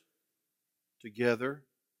heirs together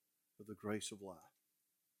of the grace of life.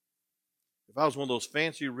 If I was one of those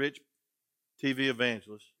fancy, rich TV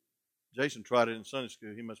evangelists, Jason tried it in Sunday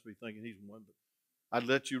school. He must be thinking he's one, but I'd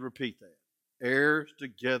let you repeat that. Heirs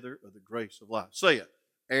together of the grace of life. Say it.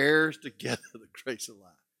 Heirs together of the grace of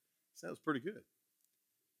life. Sounds pretty good.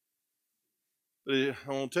 But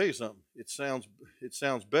I want to tell you something. It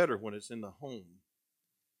sounds better when it's in the home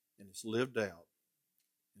and it's lived out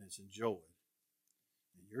and it's enjoyed.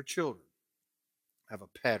 And your children have a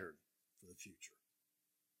pattern for the future.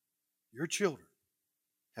 Your children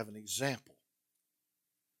have an example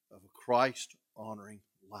of a Christ-honoring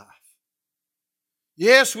life.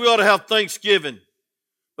 Yes, we ought to have Thanksgiving.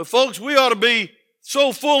 But folks, we ought to be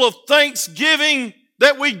so full of thanksgiving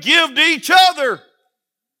that we give to each other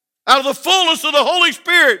out of the fullness of the Holy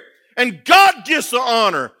Spirit. And God gets the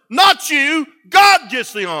honor. Not you. God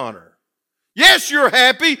gets the honor. Yes, you're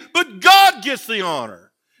happy, but God gets the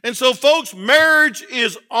honor. And so, folks, marriage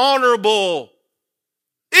is honorable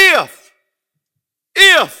if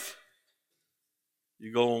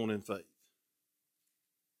you go on in faith.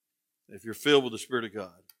 If you're filled with the Spirit of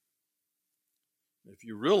God. If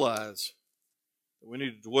you realize that we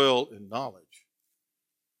need to dwell in knowledge,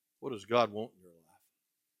 what does God want in your life?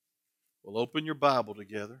 Well, open your Bible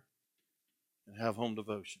together and have home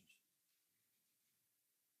devotions.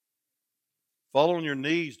 Fall on your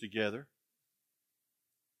knees together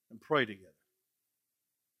and pray together.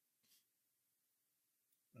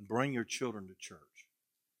 And bring your children to church.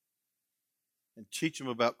 And teach them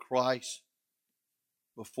about Christ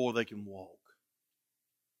before they can walk.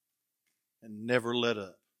 And never let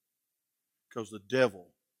up. Because the devil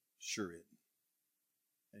sure isn't.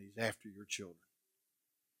 And he's after your children.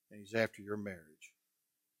 And he's after your marriage.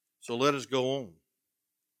 So let us go on.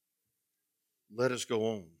 Let us go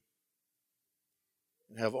on.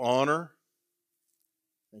 And have honor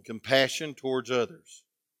and compassion towards others.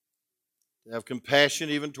 To have compassion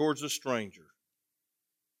even towards a stranger.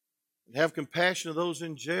 And have compassion of those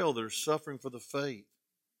in jail that are suffering for the faith.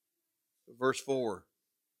 Verse 4.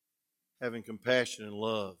 Having compassion and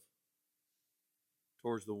love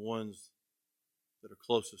towards the ones that are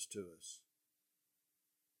closest to us.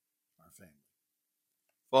 Our family.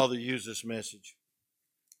 Father, use this message.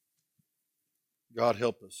 God,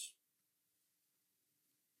 help us.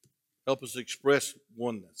 Help us express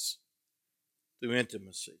oneness through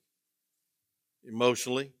intimacy.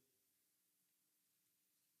 Emotionally.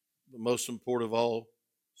 But most important of all,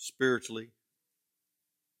 spiritually.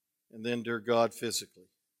 And then, dear God, physically.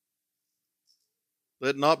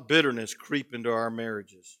 Let not bitterness creep into our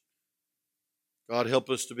marriages. God, help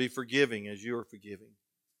us to be forgiving as you are forgiving.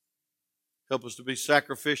 Help us to be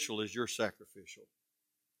sacrificial as you're sacrificial.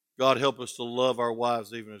 God, help us to love our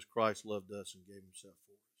wives even as Christ loved us and gave himself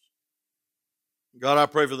for us. God, I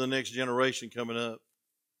pray for the next generation coming up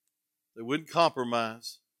that wouldn't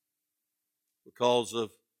compromise because of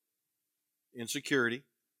insecurity.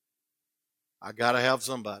 I got to have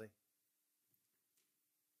somebody.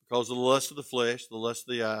 Because of the lust of the flesh, the lust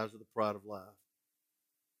of the eyes, or the pride of life.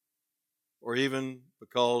 Or even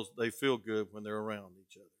because they feel good when they're around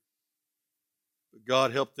each other. But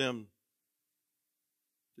God, help them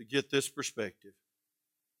to get this perspective.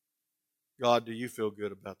 God, do you feel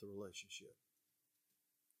good about the relationship?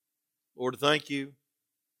 Lord, thank you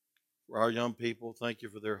for our young people. Thank you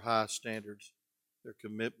for their high standards, their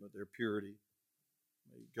commitment, their purity.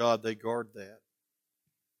 May God, they guard that.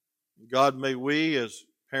 And God, may we as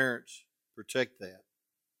parents protect that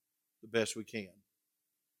the best we can.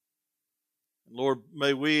 And Lord,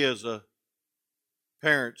 may we as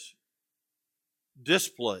parents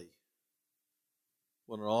display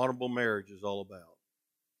what an honorable marriage is all about.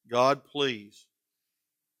 God, please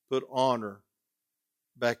put honor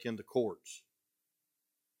back in the courts.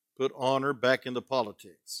 Put honor back into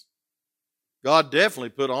politics. God, definitely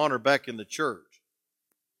put honor back in the church.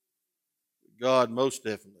 God, most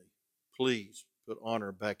definitely, please put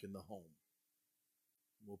honor back in the home.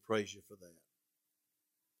 We'll praise you for that.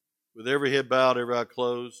 With every head bowed, every eye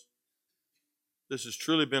closed, this has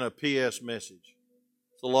truly been a PS message.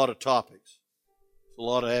 It's a lot of topics. It's a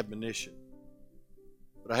lot of admonition.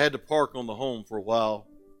 But I had to park on the home for a while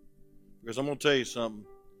because I'm going to tell you something.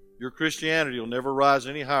 Your Christianity will never rise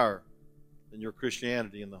any higher than your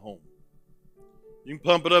Christianity in the home. You can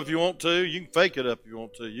pump it up if you want to. You can fake it up if you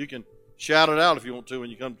want to. You can shout it out if you want to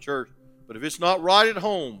when you come to church. But if it's not right at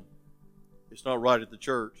home, it's not right at the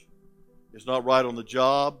church. It's not right on the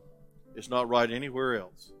job. It's not right anywhere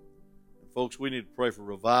else. And folks, we need to pray for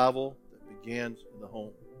revival that begins in the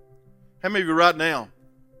home. How many of you right now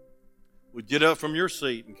would get up from your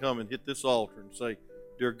seat and come and hit this altar and say,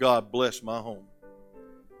 "Dear God, bless my home"?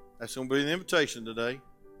 That's going to be the invitation today.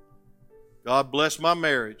 God bless my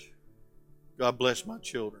marriage. God bless my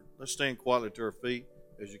children. Let's stand quietly to our feet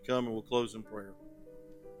as you come, and we'll close in prayer.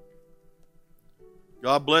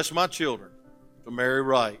 God bless my children to marry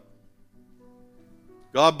right.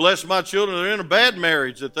 God bless my children that are in a bad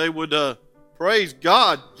marriage, that they would praise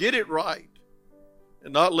God, get it right,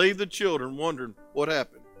 and not leave the children wondering what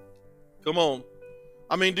happened. Come on.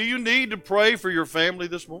 I mean, do you need to pray for your family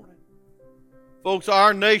this morning? Folks,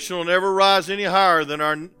 our nation will never rise any higher than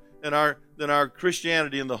our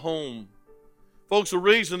Christianity in the home. Folks, the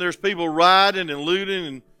reason there's people rioting and looting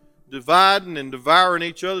and dividing and devouring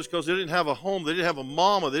each other is because they didn't have a home. They didn't have a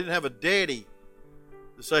mama. They didn't have a daddy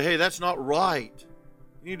to say, "Hey, that's not right.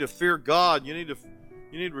 You need to fear God. You need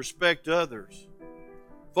to respect others."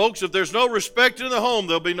 Folks, if there's no respect in the home,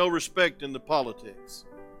 there'll be no respect in the politics.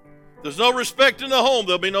 If there's no respect in the home,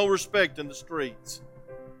 there'll be no respect in the streets.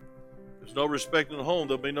 If there's no respect in the home,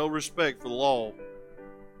 there'll be no respect for the law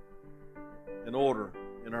and order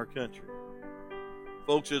in our country.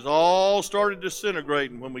 Folks, it's all started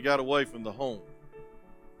disintegrating when we got away from the home.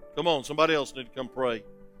 Come on, somebody else need to come pray.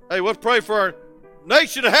 Hey, let's pray for our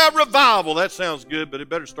nation to have revival. That sounds good, but it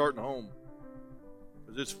better start in the home.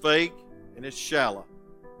 Because it's fake and it's shallow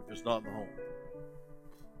if it's not in the home.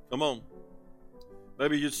 Come on.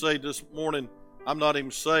 Maybe you'd say this morning, I'm not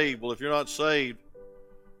even saved. Well, if you're not saved,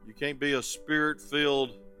 you can't be a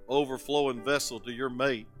spirit-filled, overflowing vessel to your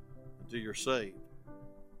mate until you're saved.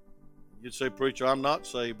 You'd say, preacher, I'm not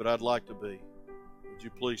saved, but I'd like to be. Would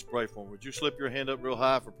you please pray for me? Would you slip your hand up real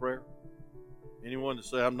high for prayer? Anyone to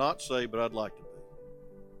say, I'm not saved, but I'd like to be.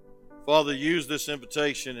 Father, use this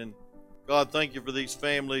invitation, and God, thank you for these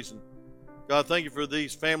families. And God, thank you for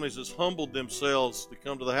these families that's humbled themselves to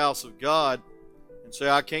come to the house of God and say,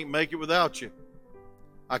 I can't make it without you.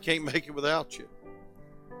 I can't make it without you.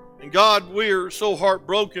 And God, we're so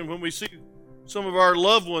heartbroken when we see some of our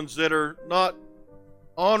loved ones that are not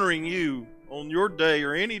honoring you on your day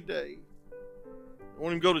or any day. They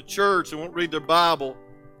won't even go to church. They won't read their Bible.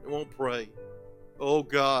 They won't pray. Oh,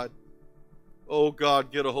 God,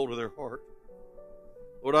 get a hold of their heart.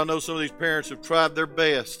 Lord, I know some of these parents have tried their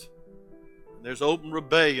best. And there's open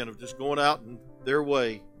rebellion of just going out in their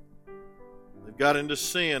way. They've got into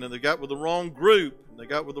sin, and they got with the wrong group, and they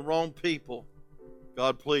got with the wrong people.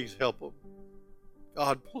 God, please help them.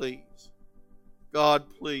 God, please. God,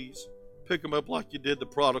 please. Pick them up like you did the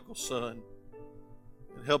prodigal son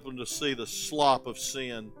and help them to see the slop of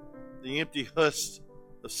sin, the empty husk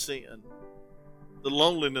of sin, the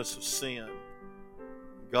loneliness of sin.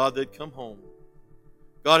 God, they'd come home.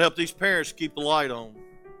 God, help these parents keep the light on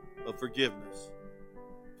of forgiveness.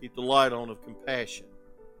 Keep the light on of compassion.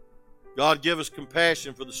 God, give us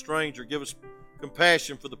compassion for the stranger. Give us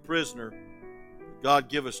compassion for the prisoner. God,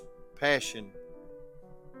 give us passion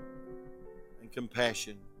and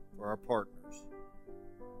compassion for our partners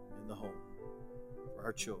in the home, for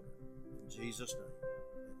our children. In Jesus' name.